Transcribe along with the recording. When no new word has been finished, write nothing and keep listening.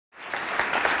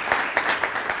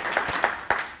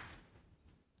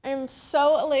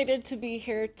so elated to be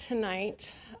here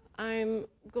tonight. I'm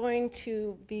going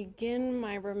to begin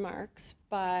my remarks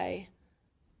by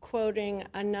quoting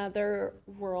another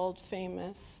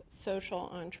world-famous social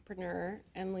entrepreneur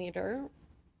and leader,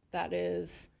 that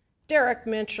is Derek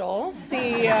Mitchell,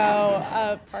 CEO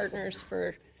of Partners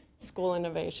for School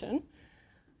Innovation,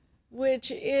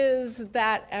 which is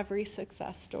that every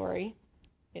success story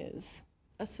is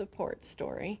a support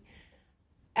story.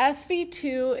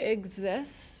 SV2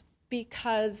 exists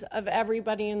because of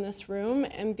everybody in this room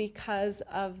and because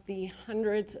of the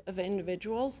hundreds of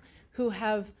individuals who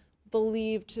have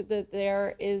believed that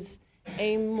there is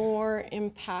a more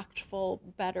impactful,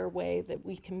 better way that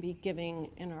we can be giving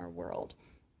in our world.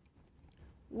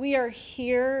 We are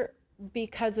here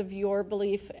because of your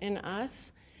belief in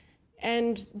us,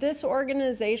 and this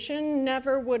organization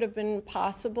never would have been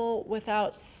possible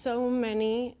without so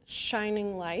many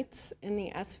shining lights in the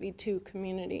SV2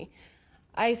 community.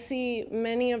 I see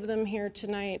many of them here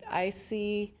tonight. I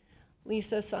see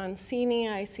Lisa Sonsini,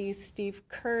 I see Steve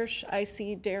Kirsch, I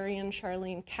see Darian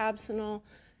Charlene Cabsinel,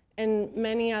 and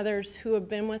many others who have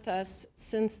been with us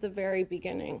since the very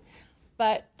beginning.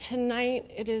 But tonight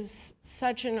it is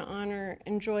such an honor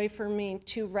and joy for me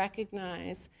to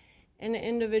recognize an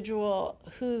individual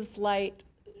whose light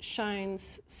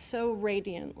shines so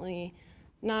radiantly,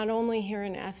 not only here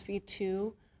in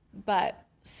SV2, but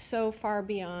so far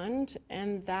beyond,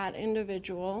 and that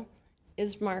individual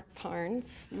is Mark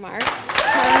Parnes. Mark,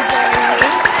 come join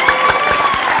me.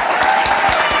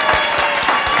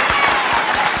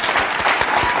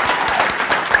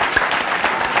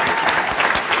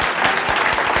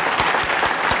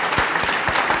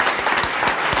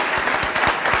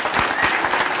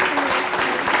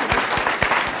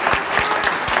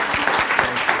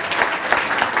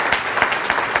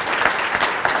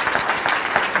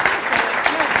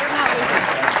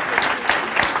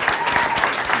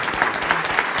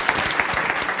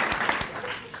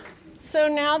 So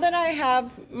now that I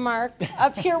have Mark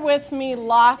up here with me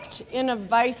locked in a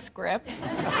vice grip,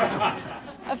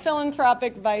 a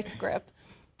philanthropic vice grip,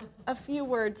 a few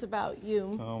words about you,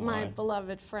 my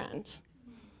beloved friend.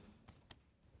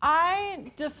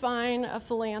 I define a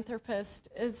philanthropist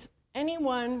as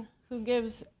anyone who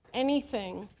gives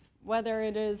anything, whether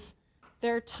it is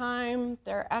their time,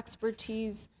 their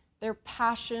expertise, their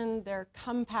passion, their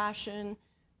compassion,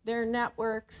 their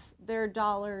networks, their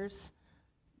dollars,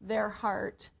 their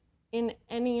heart, in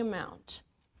any amount.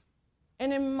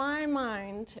 And in my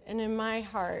mind and in my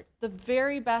heart, the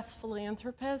very best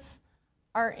philanthropists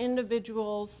are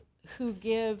individuals who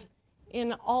give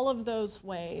in all of those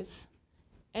ways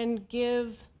and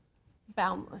give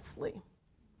boundlessly.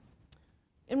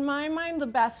 In my mind, the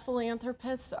best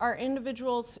philanthropists are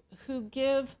individuals who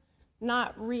give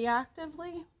not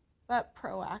reactively, but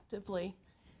proactively,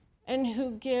 and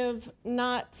who give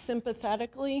not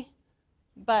sympathetically,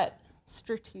 but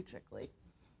strategically.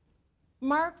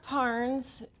 Mark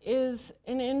Parnes is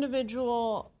an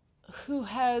individual who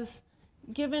has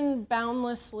given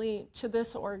boundlessly to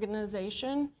this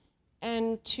organization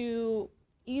and to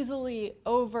easily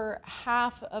over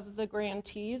half of the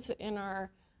grantees in our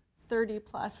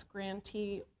 30-plus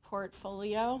grantee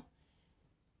portfolio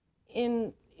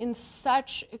in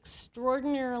such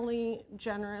extraordinarily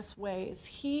generous ways.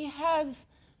 He has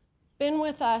been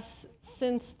with us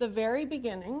since the very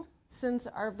beginning, since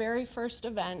our very first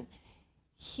event.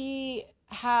 He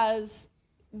has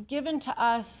given to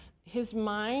us his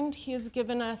mind. He has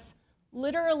given us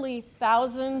literally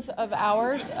thousands of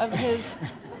hours of his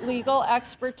legal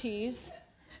expertise.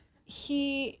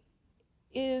 He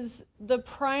is the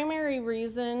primary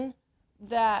reason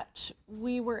that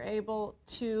we were able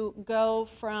to go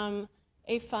from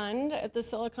a fund at the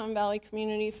Silicon Valley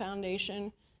Community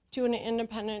Foundation to an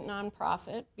independent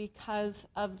nonprofit, because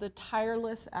of the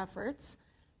tireless efforts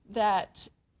that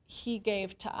he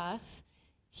gave to us.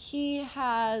 He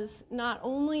has not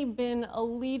only been a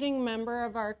leading member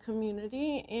of our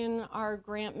community in our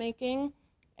grant making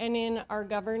and in our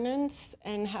governance,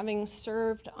 and having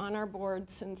served on our board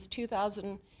since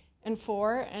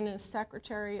 2004 and as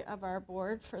secretary of our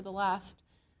board for the last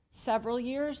several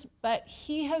years, but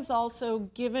he has also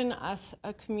given us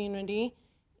a community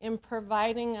in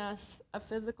providing us a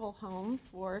physical home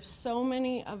for so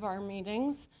many of our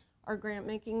meetings, our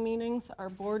grant-making meetings,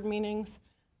 our board meetings,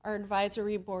 our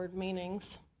advisory board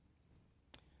meetings.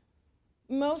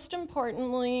 Most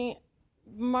importantly,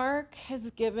 Mark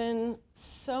has given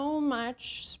so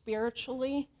much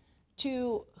spiritually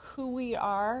to who we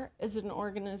are as an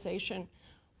organization.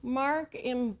 Mark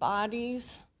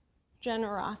embodies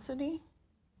generosity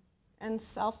and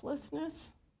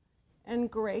selflessness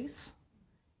and grace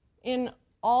in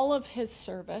all of his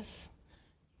service.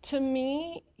 To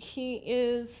me, he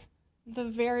is the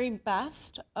very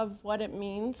best of what it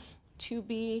means to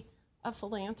be a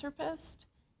philanthropist,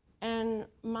 and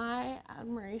my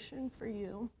admiration for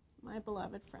you, my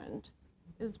beloved friend,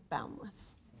 is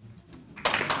boundless.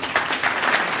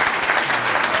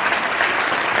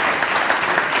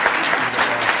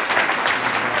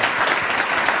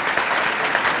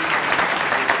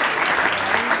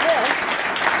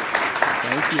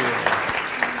 Thank you.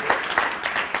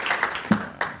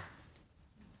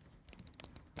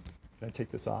 Can I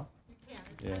take this off? You can.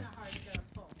 It's kind of hard to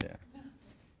pull. Yeah.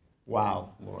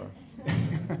 Wow, Laura.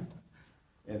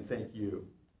 And thank you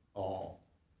all.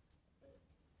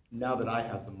 Now that I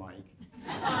have the mic,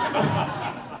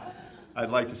 I'd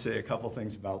like to say a couple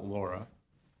things about Laura,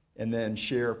 and then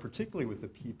share particularly with the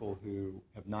people who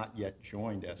have not yet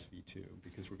joined SV2,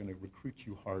 because we're going to recruit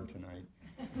you hard tonight,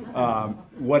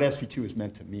 what SV2 has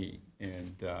meant to me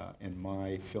and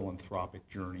my philanthropic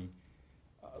journey.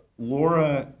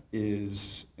 Laura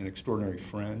is an extraordinary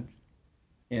friend,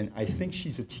 and I think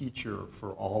she's a teacher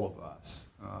for all of us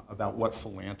about what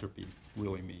philanthropy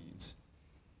really means.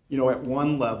 You know, at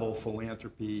one level,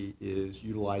 philanthropy is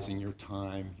utilizing your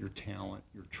time, your talent,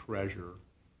 your treasure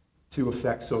to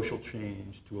affect social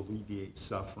change, to alleviate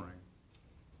suffering.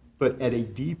 But at a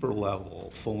deeper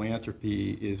level,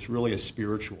 philanthropy is really a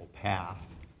spiritual path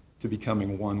to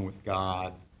becoming one with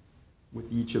God,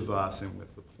 with each of us, and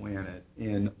with the planet.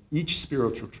 And each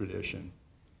spiritual tradition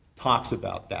talks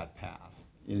about that path.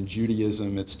 In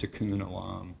Judaism, it's tikkun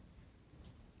olam,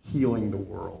 healing the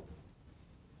world.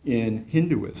 In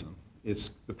Hinduism,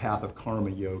 it's the path of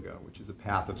karma yoga, which is a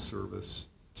path of service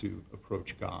to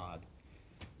approach God.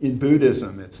 In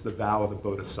Buddhism, it's the vow of the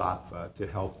bodhisattva to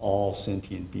help all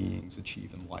sentient beings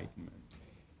achieve enlightenment.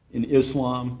 In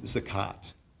Islam,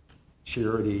 zakat,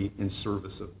 charity in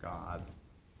service of God.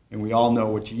 And we all know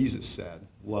what Jesus said: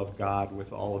 love God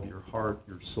with all of your heart,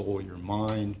 your soul, your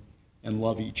mind, and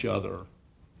love each other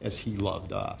as he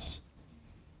loved us.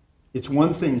 It's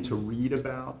one thing to read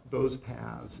about those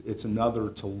paths. It's another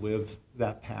to live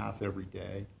that path every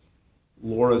day.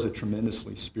 Laura is a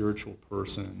tremendously spiritual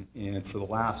person, and for the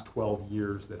last 12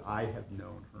 years that I have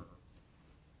known her,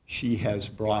 she has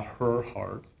brought her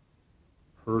heart,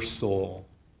 her soul,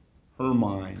 her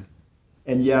mind,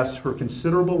 and yes, her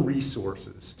considerable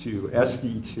resources to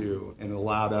SV2 and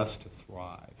allowed us to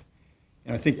thrive.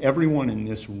 And I think everyone in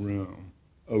this room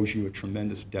owes you a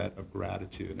tremendous debt of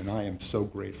gratitude, and I am so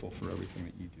grateful for everything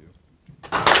that you do.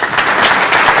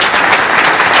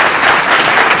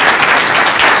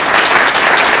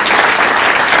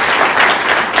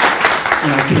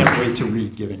 And I can't wait to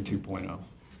read Giving 2.0.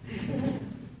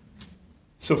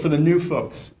 So for the new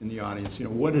folks in the audience, you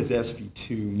know, what has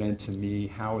SV2 meant to me?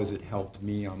 How has it helped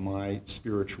me on my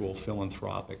spiritual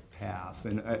philanthropic path?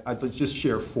 And I'd just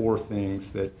share 4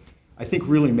 things that I think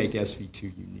really make SV2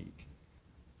 unique.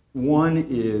 One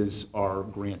is our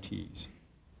grantees.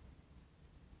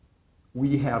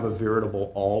 We have a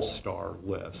veritable all-star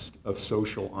list of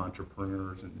social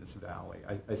entrepreneurs in this valley.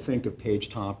 I think of Paige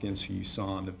Tompkins, who you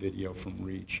saw in the video from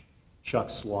Reach, Chuck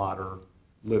Slaughter,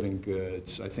 Living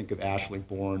Goods. I think of Ashley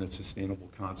Bourne at Sustainable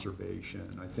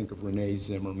Conservation. I think of Renee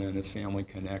Zimmerman at Family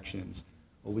Connections,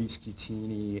 Elise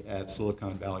Cutini at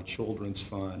Silicon Valley Children's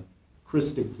Fund,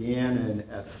 Krista Gannon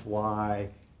at Fly,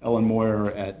 Ellen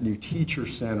Moyer at New Teacher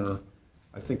Center.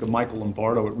 I think of Michael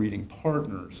Lombardo at Reading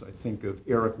Partners. I think of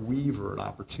Eric Weaver at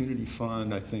Opportunity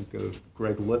Fund. I think of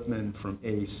Greg Lippman from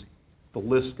ACE. The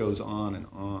list goes on and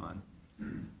on.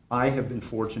 I have been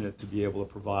fortunate to be able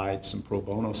to provide some pro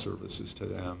bono services to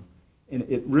them, and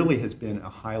it really has been a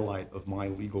highlight of my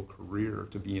legal career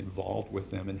to be involved with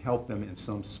them and help them in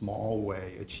some small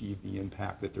way achieve the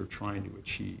impact that they're trying to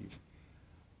achieve.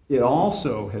 It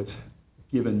also has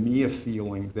given me a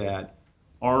feeling that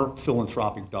our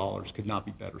philanthropic dollars could not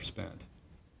be better spent.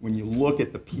 When you look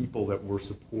at the people that we're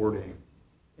supporting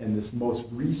and this most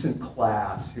recent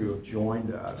class who have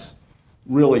joined us,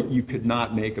 really, you could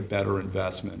not make a better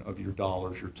investment of your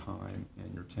dollars, your time,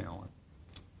 and your talent.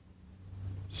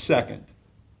 Second,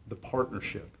 the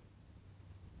partnership.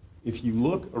 If you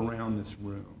look around this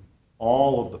room,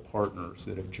 all of the partners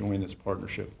that have joined this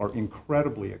partnership are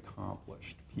incredibly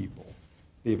accomplished people.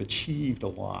 They've achieved a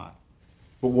lot.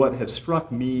 But what has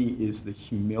struck me is the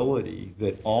humility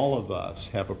that all of us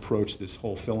have approached this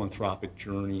whole philanthropic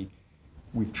journey.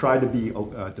 We've tried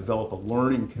to develop a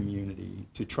learning community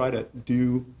to try to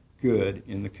do good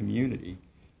in the community.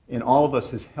 And all of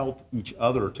us has helped each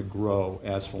other to grow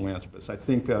as philanthropists. I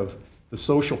think of the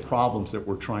social problems that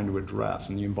we're trying to address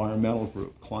in the environmental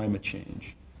group, climate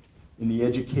change, in the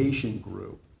education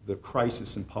group, the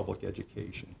crisis in public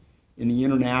education. In the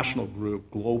international group,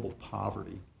 global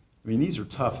poverty. I mean, these are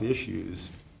tough issues,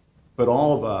 but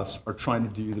all of us are trying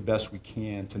to do the best we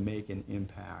can to make an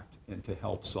impact and to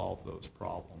help solve those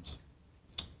problems.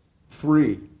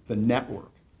 3, the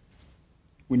network.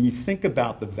 When you think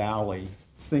about the Valley,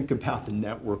 think about the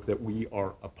network that we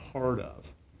are a part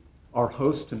of. Our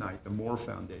host tonight, the Moore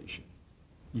Foundation.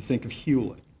 You think of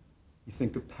Hewlett. You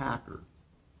think of Packard.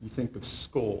 You think of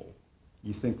Skoll.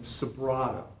 You think of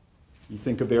Sobrato. You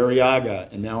think of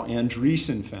Arrillaga and now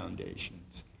Andreessen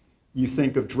Foundations. You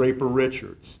think of Draper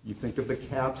Richards. You think of the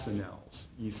Capsinells.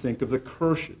 You think of the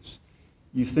Kirsches.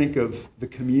 You think of the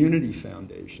Community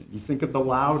Foundation. You think of the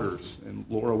Louders, and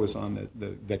Laura was on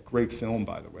that great film,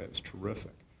 by the way. It was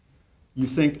terrific. You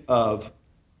think of,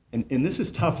 and this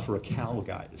is tough for a Cal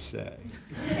guy to say,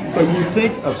 but you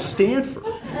think of Stanford.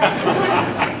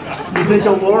 You think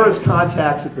of Laura's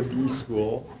contacts at the B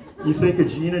School. You think of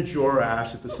Gina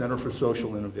Jorash at the Center for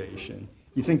Social Innovation.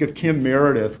 You think of Kim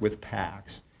Meredith with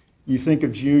PACS. You think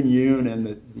of June Yoon and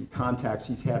the contacts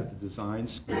he's had at the design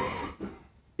school.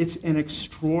 It's an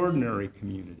extraordinary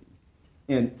community.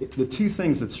 And the 2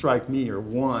 things that strike me are,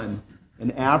 1,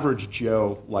 an average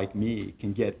Joe like me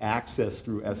can get access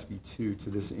through SV2 to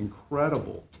this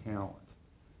incredible talent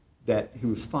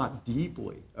who thought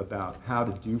deeply about how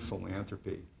to do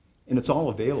philanthropy. And it's all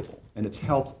available. And it's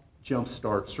helped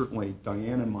jumpstart, certainly,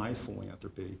 Diane and my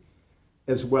philanthropy,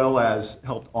 as well as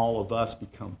helped all of us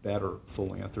become better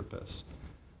philanthropists.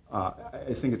 I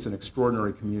think it's an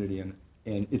extraordinary community,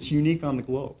 and it's unique on the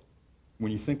globe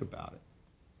when you think about it.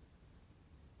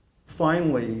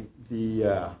 Finally,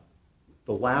 the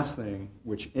last thing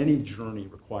which any journey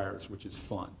requires, which is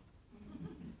fun.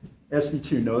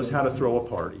 SV2 knows how to throw a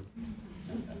party.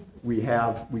 We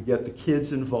get the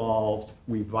kids involved.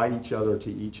 We invite each other to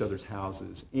each other's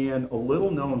houses. And a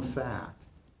little known fact,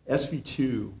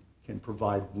 SV2 can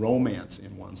provide romance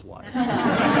in one's life.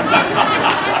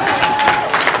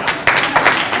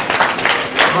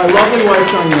 My lovely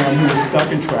wife, Diane, who was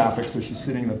stuck in traffic, so she's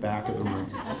sitting in the back of the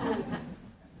room.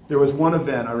 There was one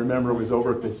event, I remember it was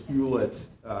over at the Hewlett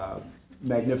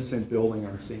magnificent building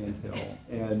on Sand Hill.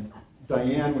 And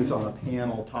Diane was on a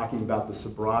panel talking about the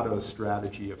Sobrato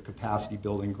strategy of capacity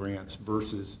building grants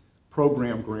versus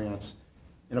program grants.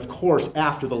 And of course,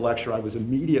 after the lecture, I was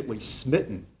immediately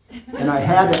smitten. And I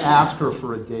had to ask her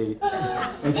for a date.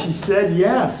 And she said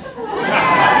yes.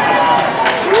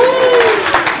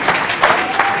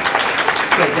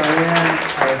 So Diane,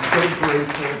 I'm so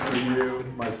grateful for you,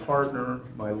 my partner,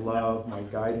 my love, my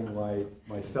guiding light,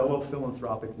 my fellow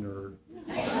philanthropic nerd.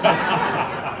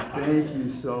 Thank you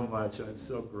so much. I'm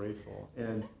so grateful.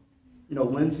 And, you know,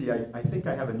 Lindsay, I think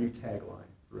I have a new tagline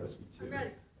for SV2.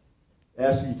 Ready.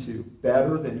 SV2,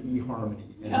 better than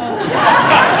eHarmony.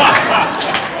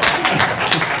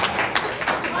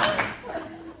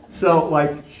 So,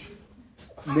 like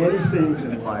many things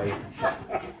in life,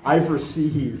 I've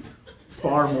received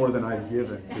far more than I've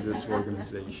given to this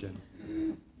organization.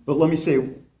 But let me say,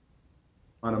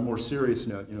 on a more serious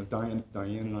note, you know, Diane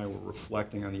and I were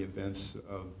reflecting on the events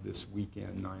of this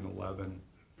weekend, 9/11.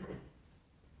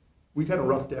 We've had a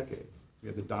rough decade. We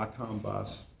had the dot-com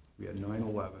bust. We had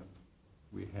 9/11.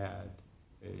 We had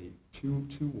two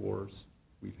wars.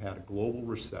 We've had a global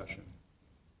recession.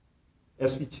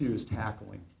 SV2 is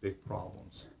tackling big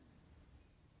problems,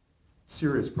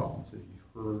 serious problems, as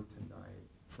you've heard tonight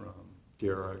from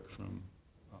Derek, from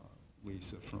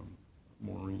Lisa, from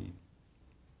Maureen.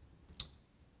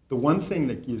 The one thing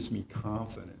that gives me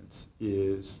confidence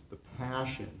is the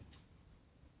passion,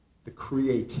 the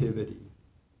creativity,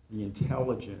 the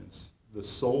intelligence, the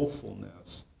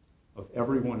soulfulness of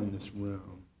everyone in this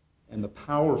room, and the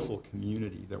powerful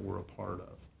community that we're a part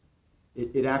of.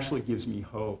 It actually gives me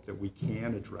hope that we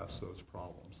can address those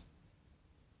problems.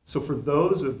 So for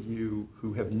those of you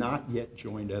who have not yet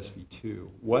joined SV2,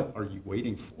 what are you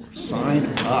waiting for? Sign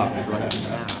up right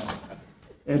now.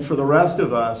 And for the rest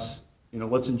of us, you know,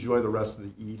 let's enjoy the rest of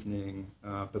the evening,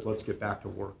 but let's get back to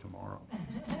work tomorrow.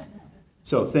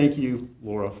 So thank you,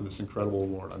 Laura, for this incredible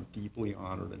award. I'm deeply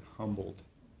honored and humbled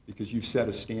because you've set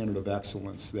a standard of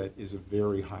excellence that is a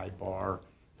very high bar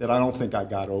that I don't think I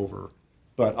got over,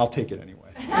 but I'll take it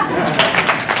anyway.